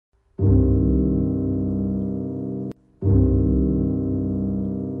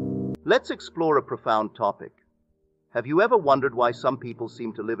Let's explore a profound topic. Have you ever wondered why some people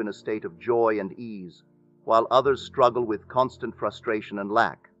seem to live in a state of joy and ease, while others struggle with constant frustration and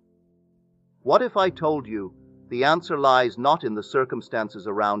lack? What if I told you the answer lies not in the circumstances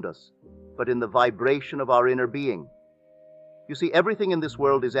around us, but in the vibration of our inner being? You see, everything in this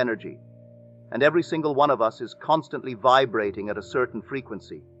world is energy, and every single one of us is constantly vibrating at a certain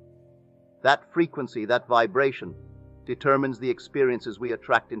frequency. That frequency, that vibration, determines the experiences we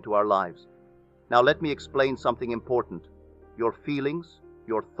attract into our lives. Now let me explain something important. Your feelings,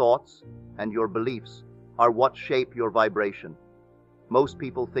 your thoughts, and your beliefs are what shape your vibration. Most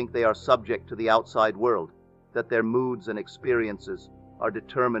people think they are subject to the outside world, that their moods and experiences are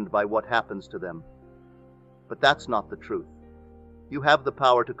determined by what happens to them. But that's not the truth. You have the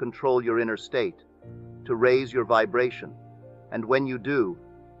power to control your inner state, to raise your vibration, and when you do,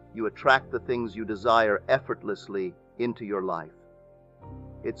 you attract the things you desire effortlessly into your life.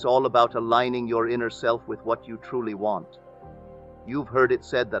 It's all about aligning your inner self with what you truly want. You've heard it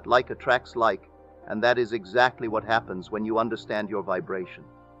said that like attracts like, and that is exactly what happens when you understand your vibration.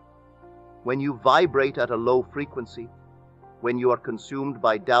 When you vibrate at a low frequency, when you are consumed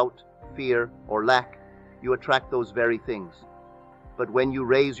by doubt, fear, or lack, you attract those very things. But when you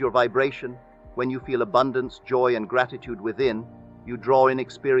raise your vibration, when you feel abundance, joy, and gratitude within, you draw in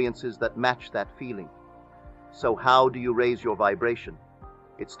experiences that match that feeling. So how do you raise your vibration?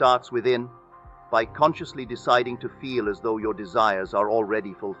 It starts within, by consciously deciding to feel as though your desires are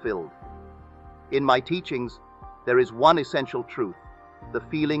already fulfilled. In my teachings, there is one essential truth, the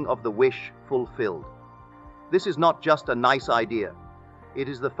feeling of the wish fulfilled. This is not just a nice idea. It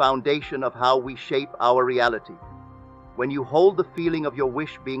is the foundation of how we shape our reality. When you hold the feeling of your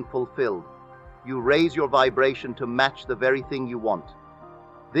wish being fulfilled, you raise your vibration to match the very thing you want.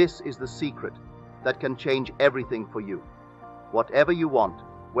 This is the secret that can change everything for you. Whatever you want,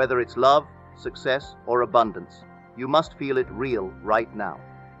 whether it's love, success, or abundance, you must feel it real right now.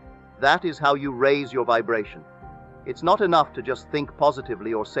 That is how you raise your vibration. It's not enough to just think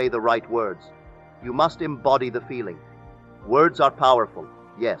positively or say the right words. You must embody the feeling. Words are powerful,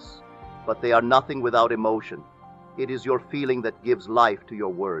 yes, but they are nothing without emotion. It is your feeling that gives life to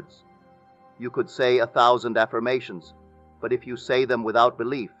your words. You could say 1,000 affirmations, but if you say them without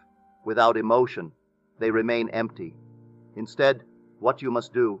belief, without emotion, they remain empty. Instead, what you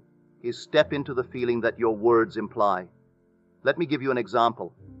must do is step into the feeling that your words imply. Let me give you an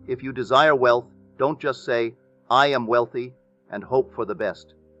example. If you desire wealth, don't just say, "I am wealthy," and hope for the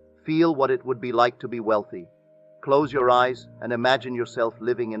best. Feel what it would be like to be wealthy. Close your eyes and imagine yourself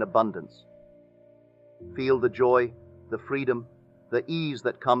living in abundance. Feel the joy, the freedom, the ease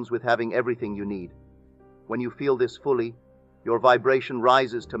that comes with having everything you need. When you feel this fully, your vibration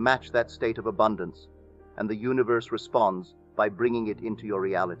rises to match that state of abundance, and the universe responds by bringing it into your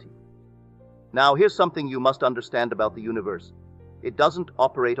reality. Now, here's something you must understand about the universe. It doesn't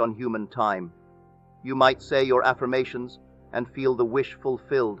operate on human time. You might say your affirmations and feel the wish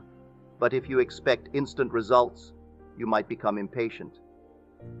fulfilled, but if you expect instant results, you might become impatient.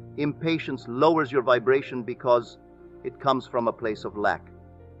 Impatience lowers your vibration because it comes from a place of lack.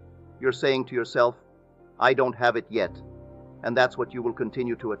 You're saying to yourself, "I don't have it yet," and that's what you will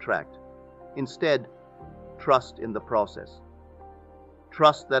continue to attract. Instead, trust in the process.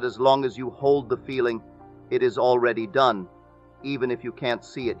 Trust that as long as you hold the feeling, it is already done, even if you can't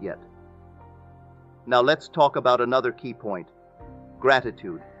see it yet. Now let's talk about another key point,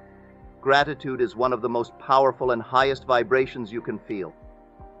 gratitude. Gratitude is one of the most powerful and highest vibrations you can feel.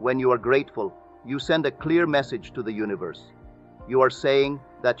 When you are grateful, you send a clear message to the universe. You are saying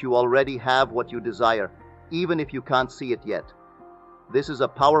that you already have what you desire, even if you can't see it yet. This is a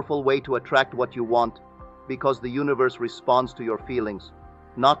powerful way to attract what you want, because the universe responds to your feelings,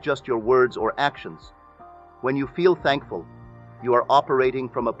 not just your words or actions. When you feel thankful, you are operating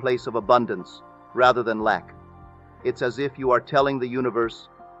from a place of abundance rather than lack. It's as if you are telling the universe,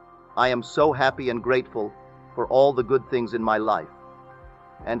 "I am so happy and grateful for all the good things in my life."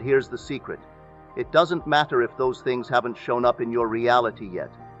 And here's the secret. It doesn't matter if those things haven't shown up in your reality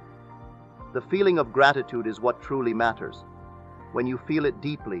yet. The feeling of gratitude is what truly matters. When you feel it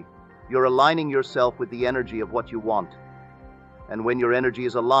deeply, you're aligning yourself with the energy of what you want. And when your energy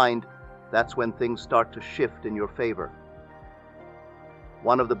is aligned, that's when things start to shift in your favor.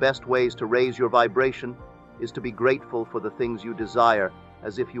 One of the best ways to raise your vibration is to be grateful for the things you desire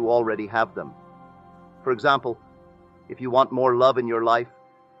as if you already have them. For example, if you want more love in your life,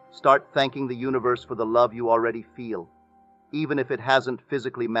 start thanking the universe for the love you already feel, even if it hasn't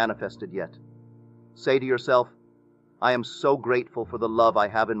physically manifested yet. Say to yourself, I am so grateful for the love I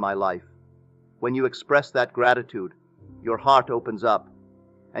have in my life. When you express that gratitude, your heart opens up,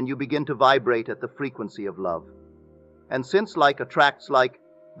 and you begin to vibrate at the frequency of love. And since like attracts like,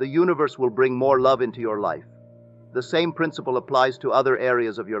 the universe will bring more love into your life. The same principle applies to other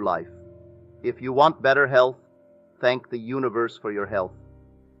areas of your life. If you want better health, thank the universe for your health.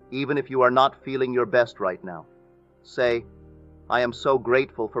 Even if you are not feeling your best right now, say, I am so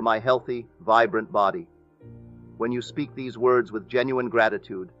grateful for my healthy, vibrant body. When you speak these words with genuine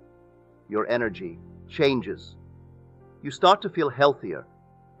gratitude, your energy changes. You start to feel healthier,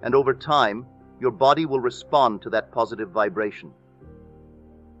 and over time, your body will respond to that positive vibration.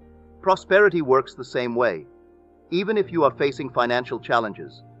 Prosperity works the same way. Even if you are facing financial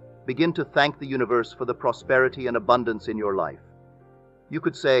challenges, begin to thank the universe for the prosperity and abundance in your life. You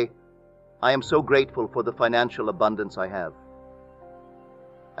could say, I am so grateful for the financial abundance I have.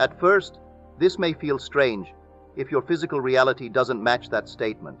 At first, this may feel strange if your physical reality doesn't match that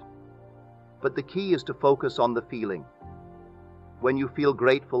statement. But the key is to focus on the feeling. When you feel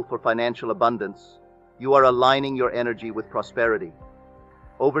grateful for financial abundance, you are aligning your energy with prosperity.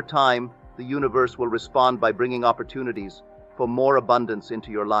 Over time, the universe will respond by bringing opportunities for more abundance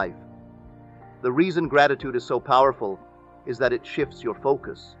into your life. The reason gratitude is so powerful is that it shifts your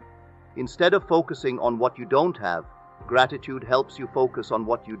focus. Instead of focusing on what you don't have, gratitude helps you focus on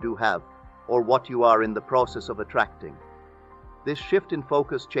what you do have, or what you are in the process of attracting. This shift in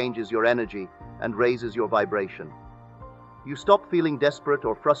focus changes your energy and raises your vibration. You stop feeling desperate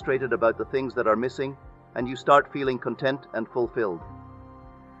or frustrated about the things that are missing, and you start feeling content and fulfilled.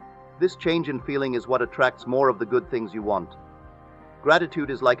 This change in feeling is what attracts more of the good things you want.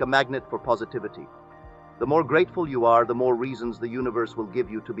 Gratitude is like a magnet for positivity. The more grateful you are, the more reasons the universe will give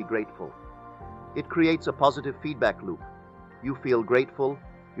you to be grateful. It creates a positive feedback loop. You feel grateful,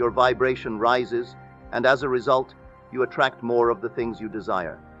 your vibration rises, and as a result, you attract more of the things you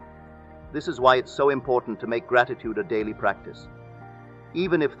desire. This is why it's so important to make gratitude a daily practice.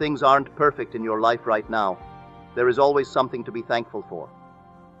 Even if things aren't perfect in your life right now, there is always something to be thankful for.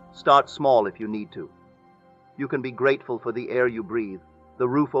 Start small if you need to. You can be grateful for the air you breathe, the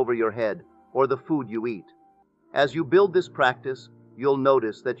roof over your head, or the food you eat. As you build this practice, you'll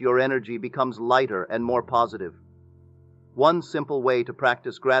notice that your energy becomes lighter and more positive. One simple way to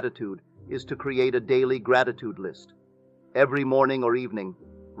practice gratitude is to create a daily gratitude list. Every morning or evening,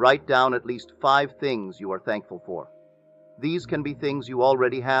 write down at least 5 things you are thankful for. These can be things you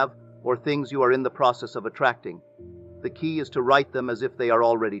already have or things you are in the process of attracting. The key is to write them as if they are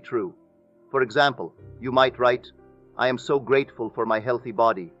already true. For example, you might write, I am so grateful for my healthy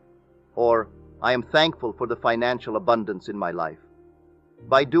body, or I am thankful for the financial abundance in my life.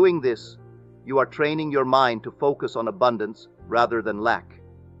 By doing this, you are training your mind to focus on abundance rather than lack.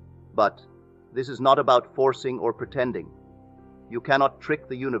 But this is not about forcing or pretending. You cannot trick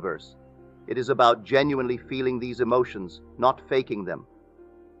the universe. It is about genuinely feeling these emotions, not faking them.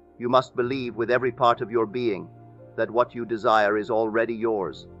 You must believe with every part of your being that what you desire is already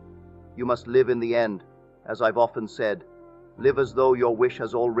yours. You must live in the end, as I've often said, live as though your wish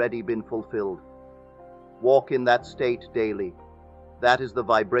has already been fulfilled. Walk in that state daily. That is the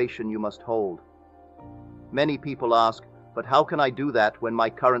vibration you must hold. Many people ask, but how can I do that when my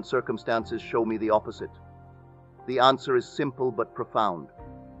current circumstances show me the opposite? The answer is simple but profound.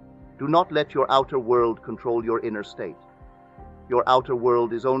 Do not let your outer world control your inner state. Your outer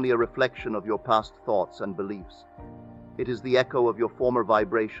world is only a reflection of your past thoughts and beliefs. It is the echo of your former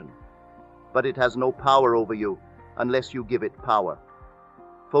vibration. But it has no power over you unless you give it power.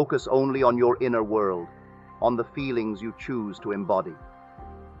 Focus only on your inner world, on the feelings you choose to embody.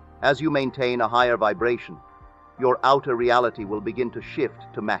 As you maintain a higher vibration, your outer reality will begin to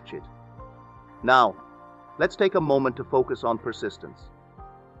shift to match it. Now, let's take a moment to focus on persistence.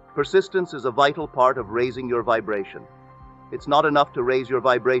 Persistence is a vital part of raising your vibration. It's not enough to raise your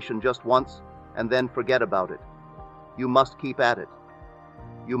vibration just once and then forget about it. You must keep at it.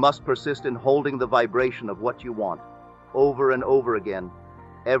 You must persist in holding the vibration of what you want, over and over again,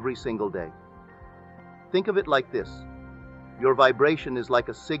 every single day. Think of it like this. Your vibration is like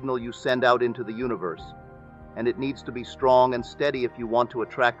a signal you send out into the universe, and it needs to be strong and steady if you want to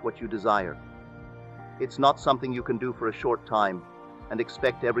attract what you desire. It's not something you can do for a short time and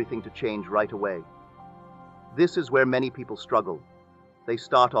expect everything to change right away. This is where many people struggle. They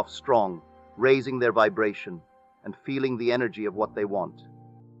start off strong, raising their vibration and feeling the energy of what they want.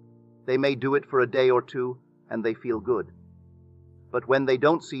 They may do it for a day or two and they feel good. But when they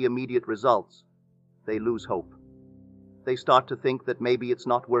don't see immediate results, they lose hope. They start to think that maybe it's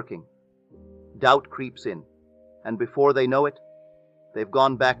not working. Doubt creeps in, and before they know it, they've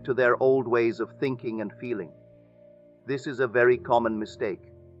gone back to their old ways of thinking and feeling. This is a very common mistake.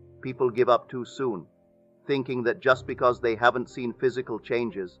 People give up too soon, thinking that just because they haven't seen physical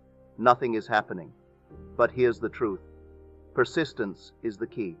changes, nothing is happening. But here's the truth. Persistence is the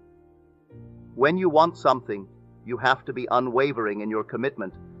key. When you want something, you have to be unwavering in your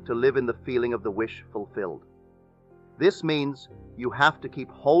commitment to live in the feeling of the wish fulfilled. This means you have to keep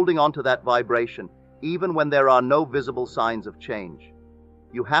holding on to that vibration even when there are no visible signs of change.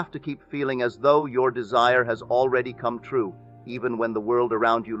 You have to keep feeling as though your desire has already come true, even when the world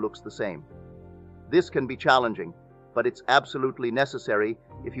around you looks the same. This can be challenging, but it's absolutely necessary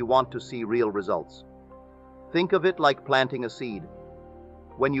if you want to see real results. Think of it like planting a seed.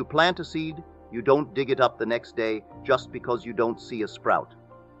 When you plant a seed, you don't dig it up the next day just because you don't see a sprout.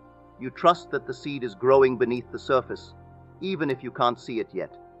 You trust that the seed is growing beneath the surface, even if you can't see it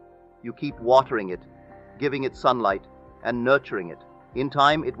yet. You keep watering it, giving it sunlight, and nurturing it. In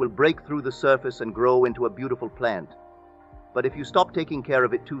time, it will break through the surface and grow into a beautiful plant. But if you stop taking care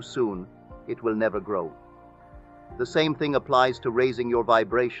of it too soon, it will never grow. The same thing applies to raising your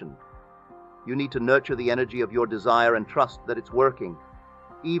vibration. You need to nurture the energy of your desire and trust that it's working,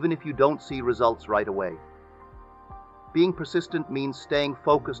 even if you don't see results right away. Being persistent means staying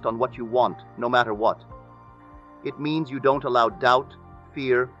focused on what you want, no matter what. It means you don't allow doubt,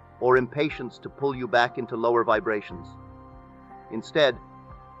 fear, or impatience to pull you back into lower vibrations. Instead,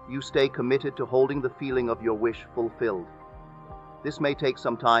 you stay committed to holding the feeling of your wish fulfilled. This may take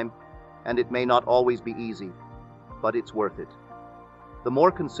some time, and it may not always be easy, but it's worth it. The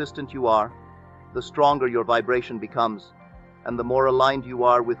more consistent you are, the stronger your vibration becomes, and the more aligned you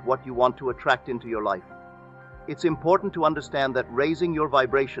are with what you want to attract into your life. It's important to understand that raising your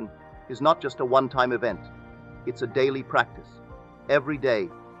vibration is not just a one-time event. It's a daily practice. Every day,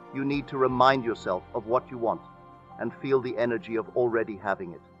 you need to remind yourself of what you want and feel the energy of already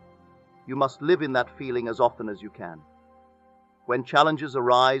having it. You must live in that feeling as often as you can. When challenges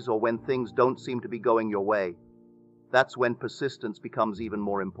arise or when things don't seem to be going your way, that's when persistence becomes even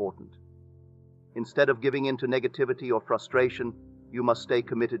more important. Instead of giving in to negativity or frustration, you must stay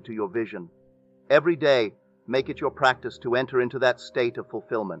committed to your vision. Every day, make it your practice to enter into that state of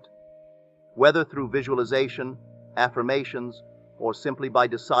fulfillment. Whether through visualization, affirmations, or simply by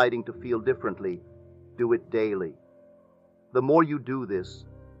deciding to feel differently, do it daily. The more you do this,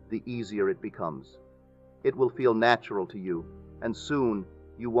 the easier it becomes. It will feel natural to you, and soon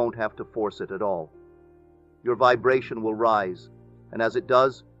you won't have to force it at all. Your vibration will rise, and as it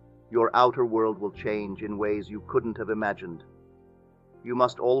does, your outer world will change in ways you couldn't have imagined. You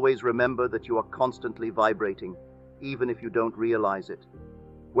must always remember that you are constantly vibrating, even if you don't realize it.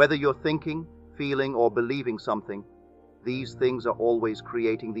 Whether you're thinking, feeling, or believing something, these things are always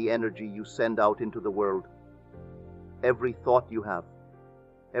creating the energy you send out into the world. Every thought you have,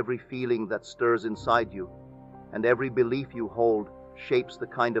 every feeling that stirs inside you, and every belief you hold shapes the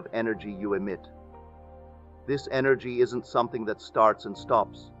kind of energy you emit. This energy isn't something that starts and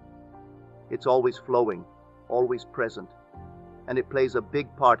stops. It's always flowing, always present, and it plays a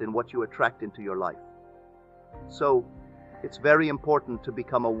big part in what you attract into your life. So, it's very important to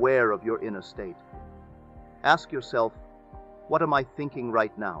become aware of your inner state. Ask yourself, what am I thinking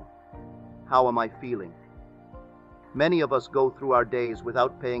right now? How am I feeling? Many of us go through our days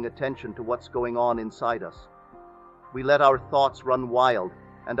without paying attention to what's going on inside us. We let our thoughts run wild,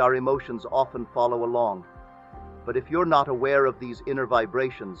 and our emotions often follow along. But if you're not aware of these inner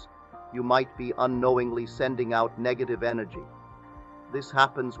vibrations, you might be unknowingly sending out negative energy. This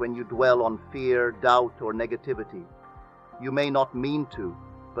happens when you dwell on fear, doubt, or negativity. You may not mean to,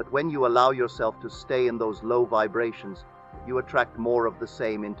 but when you allow yourself to stay in those low vibrations, you attract more of the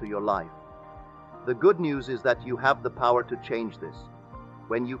same into your life. The good news is that you have the power to change this.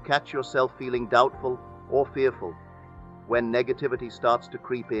 When you catch yourself feeling doubtful or fearful, when negativity starts to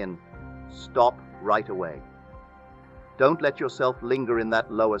creep in, stop right away. Don't let yourself linger in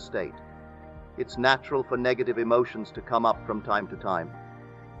that lower state. It's natural for negative emotions to come up from time to time.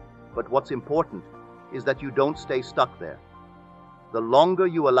 But what's important is that you don't stay stuck there. The longer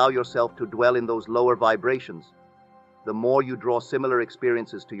you allow yourself to dwell in those lower vibrations, the more you draw similar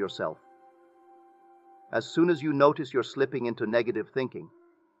experiences to yourself. As soon as you notice you're slipping into negative thinking,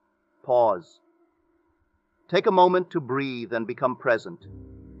 pause. Take a moment to breathe and become present.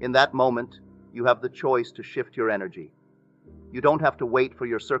 In that moment, you have the choice to shift your energy. You don't have to wait for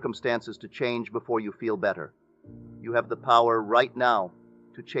your circumstances to change before you feel better. You have the power right now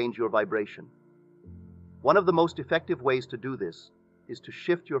to change your vibration. One of the most effective ways to do this is to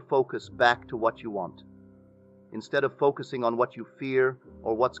shift your focus back to what you want. Instead of focusing on what you fear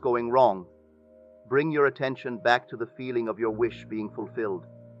or what's going wrong, bring your attention back to the feeling of your wish being fulfilled.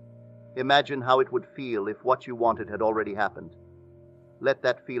 Imagine how it would feel if what you wanted had already happened. Let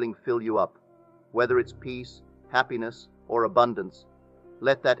that feeling fill you up. Whether it's peace, happiness, or abundance,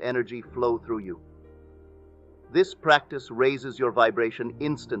 let that energy flow through you. This practice raises your vibration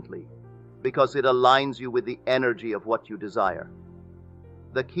instantly because it aligns you with the energy of what you desire.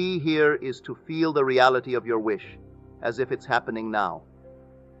 The key here is to feel the reality of your wish as if it's happening now.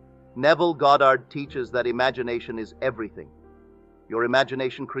 Neville Goddard teaches that imagination is everything. Your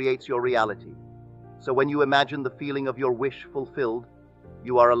imagination creates your reality. So when you imagine the feeling of your wish fulfilled,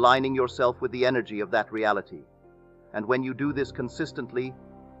 you are aligning yourself with the energy of that reality. And when you do this consistently,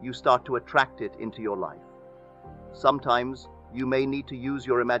 you start to attract it into your life. Sometimes you may need to use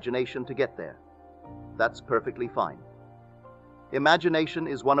your imagination to get there. That's perfectly fine. Imagination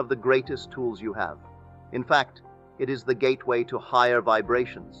is one of the greatest tools you have. In fact, it is the gateway to higher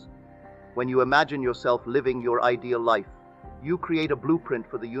vibrations. When you imagine yourself living your ideal life, you create a blueprint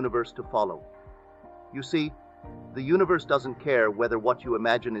for the universe to follow. You see, the universe doesn't care whether what you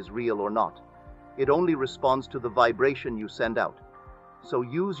imagine is real or not. It only responds to the vibration you send out. So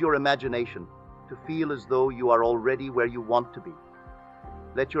use your imagination to feel as though you are already where you want to be.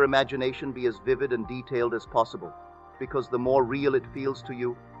 Let your imagination be as vivid and detailed as possible, because the more real it feels to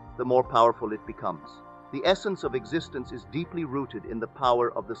you, the more powerful it becomes. The essence of existence is deeply rooted in the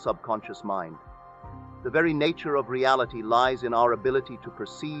power of the subconscious mind. The very nature of reality lies in our ability to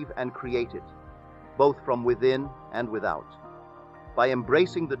perceive and create it, both from within and without. By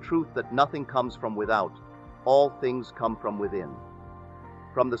embracing the truth that nothing comes from without, all things come from within.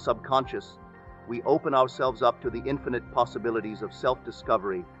 From the subconscious, we open ourselves up to the infinite possibilities of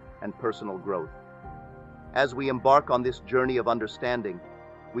self-discovery and personal growth. As we embark on this journey of understanding,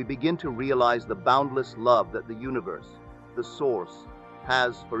 we begin to realize the boundless love that the universe, the source,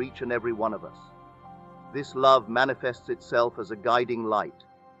 has for each and every one of us. This love manifests itself as a guiding light,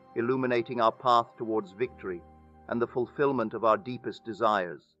 illuminating our path towards victory and the fulfillment of our deepest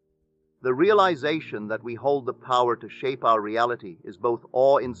desires. The realization that we hold the power to shape our reality is both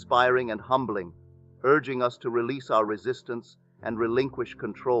awe-inspiring and humbling, urging us to release our resistance and relinquish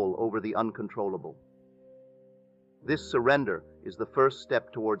control over the uncontrollable. This surrender is the first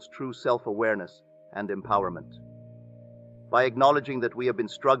step towards true self-awareness and empowerment. By acknowledging that we have been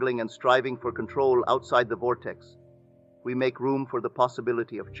struggling and striving for control outside the vortex, we make room for the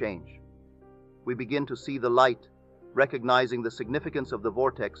possibility of change. We begin to see the light, recognizing the significance of the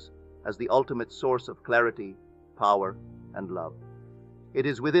vortex as the ultimate source of clarity, power, and love. It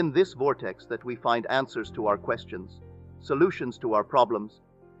is within this vortex that we find answers to our questions, solutions to our problems,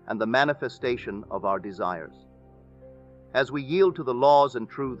 and the manifestation of our desires. As we yield to the laws and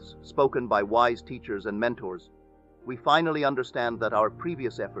truths spoken by wise teachers and mentors, we finally understand that our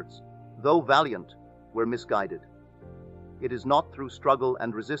previous efforts, though valiant, were misguided. It is not through struggle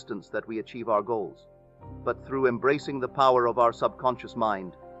and resistance that we achieve our goals, but through embracing the power of our subconscious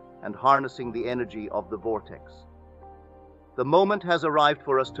mind and harnessing the energy of the vortex. The moment has arrived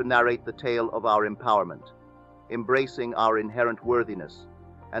for us to narrate the tale of our empowerment, embracing our inherent worthiness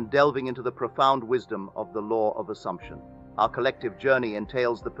and delving into the profound wisdom of the law of assumption. Our collective journey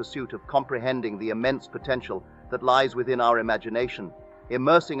entails the pursuit of comprehending the immense potential that lies within our imagination,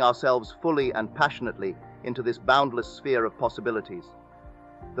 immersing ourselves fully and passionately into this boundless sphere of possibilities.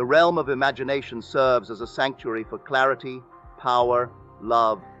 The realm of imagination serves as a sanctuary for clarity, power,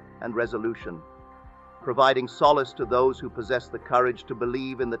 love, and resolution, providing solace to those who possess the courage to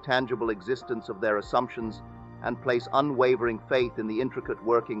believe in the tangible existence of their assumptions and place unwavering faith in the intricate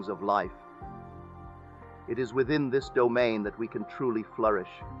workings of life. It is within this domain that we can truly flourish,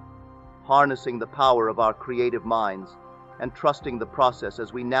 harnessing the power of our creative minds and trusting the process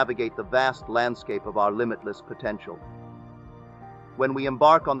as we navigate the vast landscape of our limitless potential. When we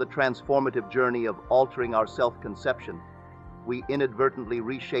embark on the transformative journey of altering our self-conception, we inadvertently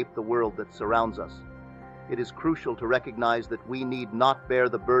reshape the world that surrounds us. It is crucial to recognize that we need not bear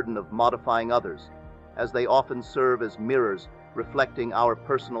the burden of modifying others, as they often serve as mirrors reflecting our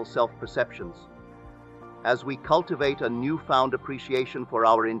personal self-perceptions. As we cultivate a newfound appreciation for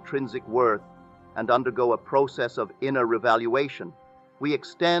our intrinsic worth and undergo a process of inner revaluation, we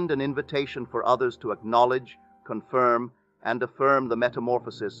extend an invitation for others to acknowledge, confirm, and affirm the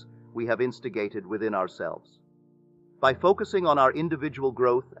metamorphosis we have instigated within ourselves. By focusing on our individual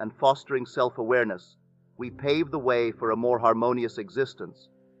growth and fostering self-awareness, we pave the way for a more harmonious existence,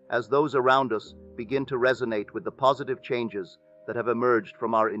 as those around us begin to resonate with the positive changes that have emerged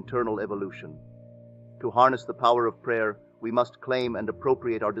from our internal evolution. To harness the power of prayer, we must claim and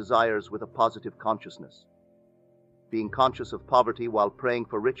appropriate our desires with a positive consciousness. Being conscious of poverty while praying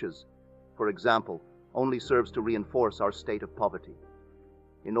for riches, for example, only serves to reinforce our state of poverty.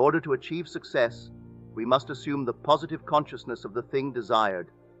 In order to achieve success, we must assume the positive consciousness of the thing desired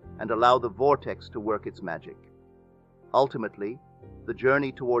and allow the vortex to work its magic. Ultimately, the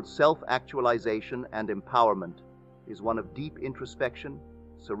journey towards self-actualization and empowerment is one of deep introspection,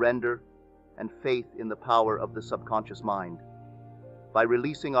 surrender, and faith in the power of the subconscious mind. By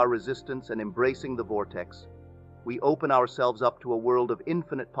releasing our resistance and embracing the vortex, we open ourselves up to a world of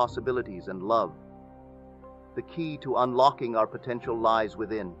infinite possibilities and love. The key to unlocking our potential lies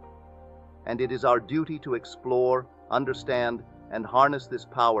within, and it is our duty to explore, understand, and harness this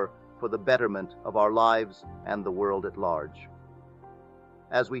power for the betterment of our lives and the world at large.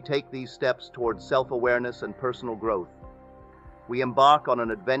 As we take these steps towards self-awareness and personal growth, we embark on an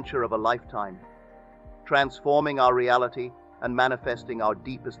adventure of a lifetime, transforming our reality and manifesting our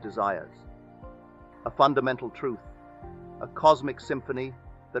deepest desires. A fundamental truth, a cosmic symphony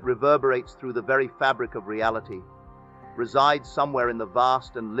that reverberates through the very fabric of reality, resides somewhere in the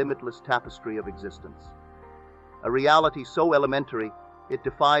vast and limitless tapestry of existence. A reality so elementary it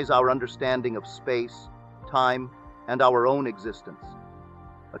defies our understanding of space, time, and our own existence.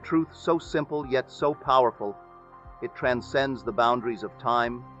 A truth so simple yet so powerful, it transcends the boundaries of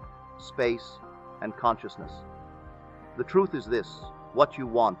time, space, and consciousness. The truth is this: what you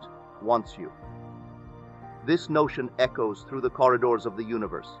want wants you. This notion echoes through the corridors of the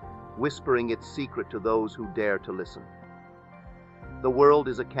universe, whispering its secret to those who dare to listen. The world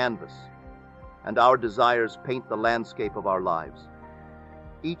is a canvas, and our desires paint the landscape of our lives.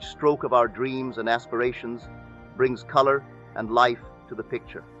 Each stroke of our dreams and aspirations brings color and life to the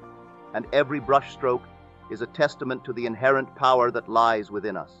picture, and every brushstroke is a testament to the inherent power that lies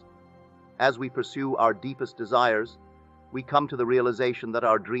within us. As we pursue our deepest desires, we come to the realization that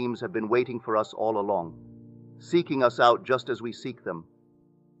our dreams have been waiting for us all along, seeking us out just as we seek them.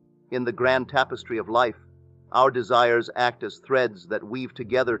 In the grand tapestry of life, our desires act as threads that weave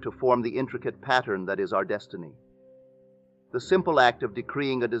together to form the intricate pattern that is our destiny. The simple act of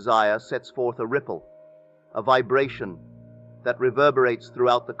decreeing a desire sets forth a ripple, a vibration that reverberates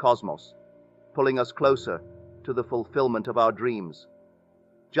throughout the cosmos, pulling us closer to the fulfillment of our dreams.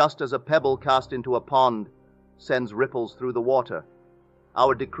 Just as a pebble cast into a pond sends ripples through the water,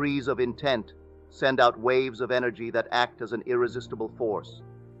 our decrees of intent send out waves of energy that act as an irresistible force,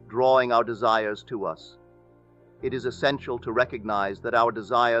 drawing our desires to us. It is essential to recognize that our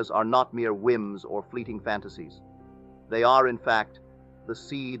desires are not mere whims or fleeting fantasies. They are, in fact, the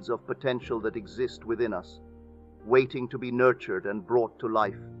seeds of potential that exist within us, waiting to be nurtured and brought to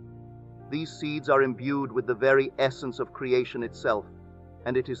life. These seeds are imbued with the very essence of creation itself,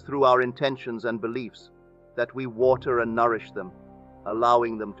 and it is through our intentions and beliefs that we water and nourish them,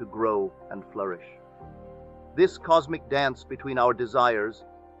 allowing them to grow and flourish. This cosmic dance between our desires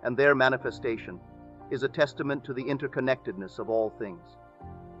and their manifestation is a testament to the interconnectedness of all things.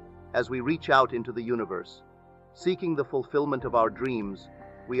 As we reach out into the universe, seeking the fulfillment of our dreams,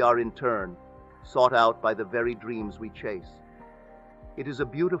 we are in turn sought out by the very dreams we chase. It is a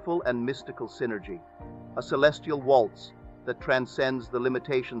beautiful and mystical synergy, a celestial waltz that transcends the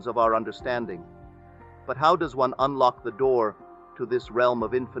limitations of our understanding. But how does one unlock the door to this realm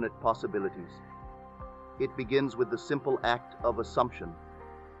of infinite possibilities? It begins with the simple act of assumption.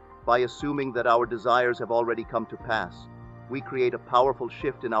 By assuming that our desires have already come to pass, we create a powerful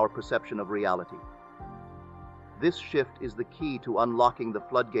shift in our perception of reality. This shift is the key to unlocking the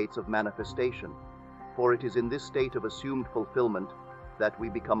floodgates of manifestation, for it is in this state of assumed fulfillment that we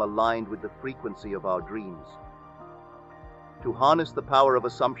become aligned with the frequency of our dreams. To harness the power of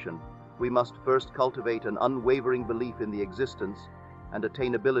assumption, we must first cultivate an unwavering belief in the existence and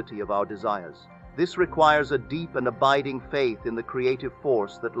attainability of our desires. This requires a deep and abiding faith in the creative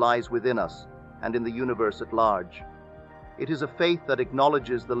force that lies within us and in the universe at large. It is a faith that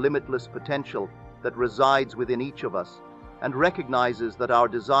acknowledges the limitless potential that resides within each of us and recognizes that our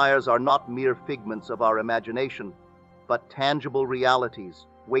desires are not mere figments of our imagination, but tangible realities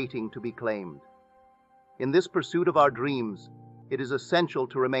waiting to be claimed. In this pursuit of our dreams, it is essential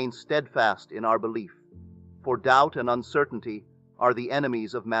to remain steadfast in our belief, for doubt and uncertainty are the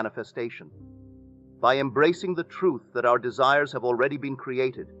enemies of manifestation. By embracing the truth that our desires have already been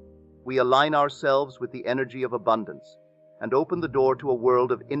created, we align ourselves with the energy of abundance and open the door to a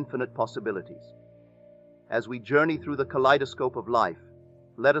world of infinite possibilities. As we journey through the kaleidoscope of life,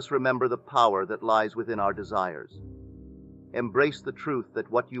 let us remember the power that lies within our desires. Embrace the truth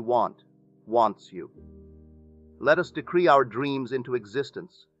that what you want wants you. Let us decree our dreams into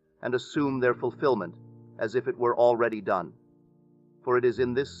existence and assume their fulfillment as if it were already done. For it is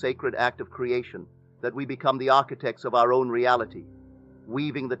in this sacred act of creation that we become the architects of our own reality,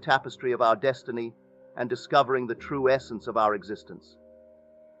 weaving the tapestry of our destiny and discovering the true essence of our existence.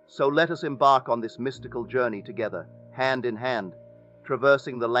 So let us embark on this mystical journey together, hand in hand,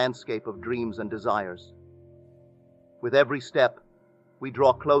 traversing the landscape of dreams and desires. With every step, we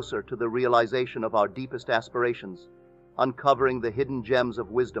draw closer to the realization of our deepest aspirations, uncovering the hidden gems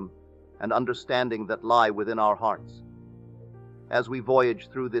of wisdom and understanding that lie within our hearts. As we voyage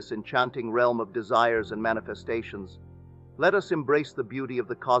through this enchanting realm of desires and manifestations, let us embrace the beauty of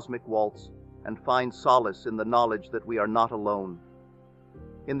the cosmic waltz and find solace in the knowledge that we are not alone.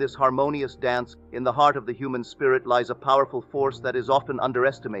 In this harmonious dance, in the heart of the human spirit lies a powerful force that is often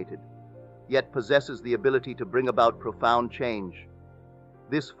underestimated, yet possesses the ability to bring about profound change.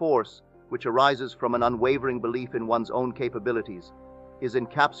 This force, which arises from an unwavering belief in one's own capabilities, is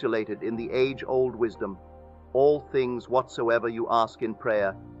encapsulated in the age-old wisdom, "All things whatsoever you ask in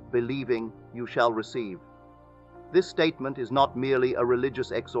prayer, believing you shall receive." This statement is not merely a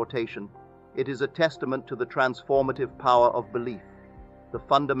religious exhortation, it is a testament to the transformative power of belief, the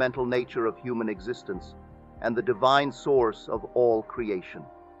fundamental nature of human existence, and the divine source of all creation.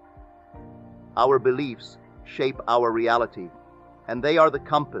 Our beliefs shape our reality, and they are the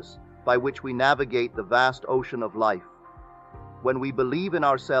compass by which we navigate the vast ocean of life. When we believe in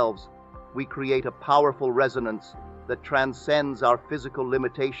ourselves, we create a powerful resonance that transcends our physical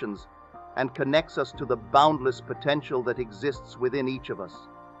limitations and connects us to the boundless potential that exists within each of us.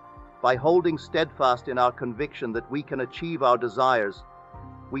 By holding steadfast in our conviction that we can achieve our desires,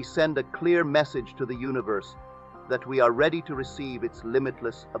 we send a clear message to the universe that we are ready to receive its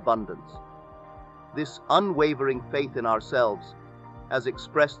limitless abundance. This unwavering faith in ourselves, as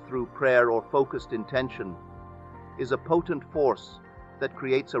expressed through prayer or focused intention, is a potent force that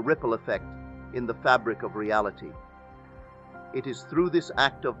creates a ripple effect in the fabric of reality. It is through this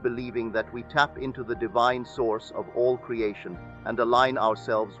act of believing that we tap into the divine source of all creation and align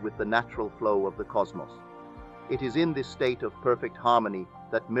ourselves with the natural flow of the cosmos. It is in this state of perfect harmony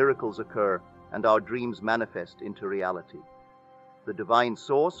that miracles occur and our dreams manifest into reality. The divine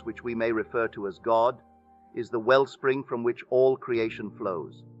source, which we may refer to as God, is the wellspring from which all creation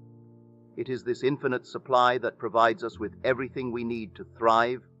flows. It is this infinite supply that provides us with everything we need to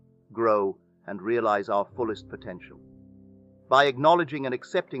thrive, grow, and realize our fullest potential. By acknowledging and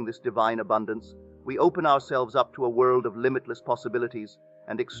accepting this divine abundance, we open ourselves up to a world of limitless possibilities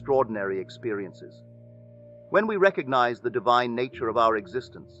and extraordinary experiences. When we recognize the divine nature of our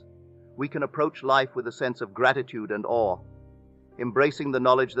existence, we can approach life with a sense of gratitude and awe, embracing the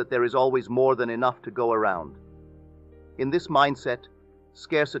knowledge that there is always more than enough to go around. In this mindset,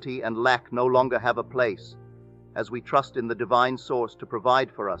 scarcity and lack no longer have a place, as we trust in the divine source to provide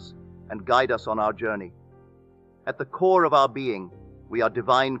for us and guide us on our journey. At the core of our being, we are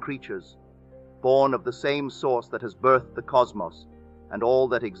divine creatures, born of the same source that has birthed the cosmos and all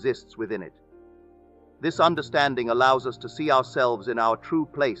that exists within it. This understanding allows us to see ourselves in our true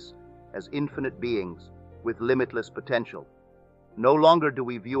place as infinite beings with limitless potential. No longer do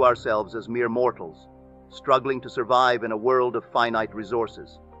we view ourselves as mere mortals, struggling to survive in a world of finite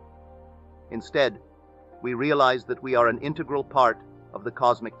resources. Instead, we realize that we are an integral part of the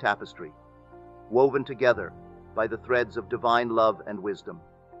cosmic tapestry, woven together by the threads of divine love and wisdom.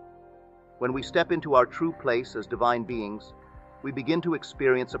 When we step into our true place as divine beings, we begin to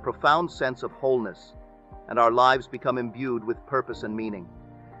experience a profound sense of wholeness, and our lives become imbued with purpose and meaning.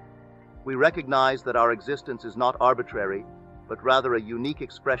 We recognize that our existence is not arbitrary, but rather a unique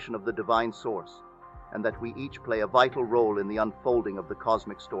expression of the divine source, and that we each play a vital role in the unfolding of the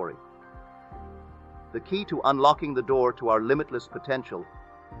cosmic story. The key to unlocking the door to our limitless potential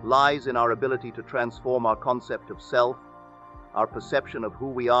lies in our ability to transform our concept of self. Our perception of who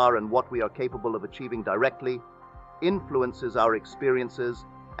we are and what we are capable of achieving directly influences our experiences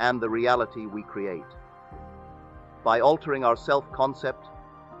and the reality we create. By altering our self-concept,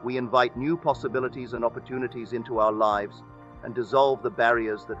 we invite new possibilities and opportunities into our lives and dissolve the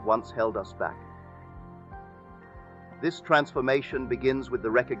barriers that once held us back. This transformation begins with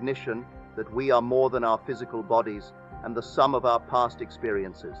the recognition that we are more than our physical bodies and the sum of our past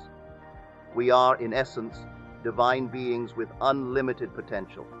experiences. We are, in essence, divine beings with unlimited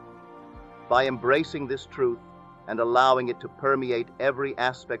potential. By embracing this truth and allowing it to permeate every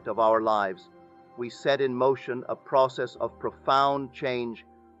aspect of our lives, we set in motion a process of profound change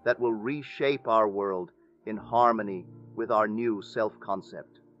that will reshape our world in harmony with our new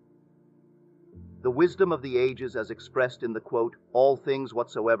self-concept. The wisdom of the ages, as expressed in the quote, "All things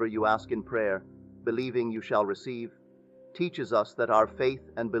whatsoever you ask in prayer, believing you shall receive," teaches us that our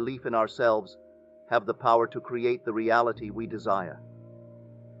faith and belief in ourselves have the power to create the reality we desire.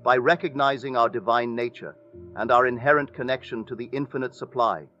 By recognizing our divine nature and our inherent connection to the infinite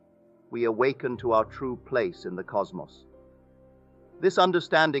supply, we awaken to our true place in the cosmos. This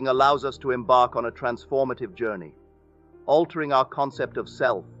understanding allows us to embark on a transformative journey, altering our concept of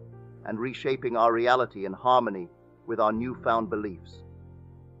self and reshaping our reality in harmony with our newfound beliefs.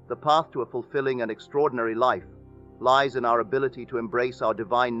 The path to a fulfilling and extraordinary life lies in our ability to embrace our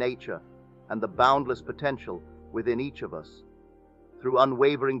divine nature and the boundless potential within each of us. Through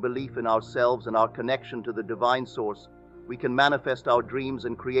unwavering belief in ourselves and our connection to the divine source, we can manifest our dreams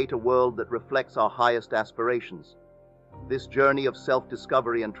and create a world that reflects our highest aspirations. This journey of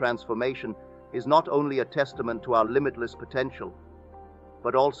self-discovery and transformation is not only a testament to our limitless potential,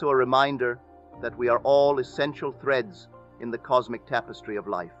 but also a reminder that we are all essential threads in the cosmic tapestry of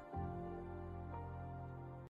life.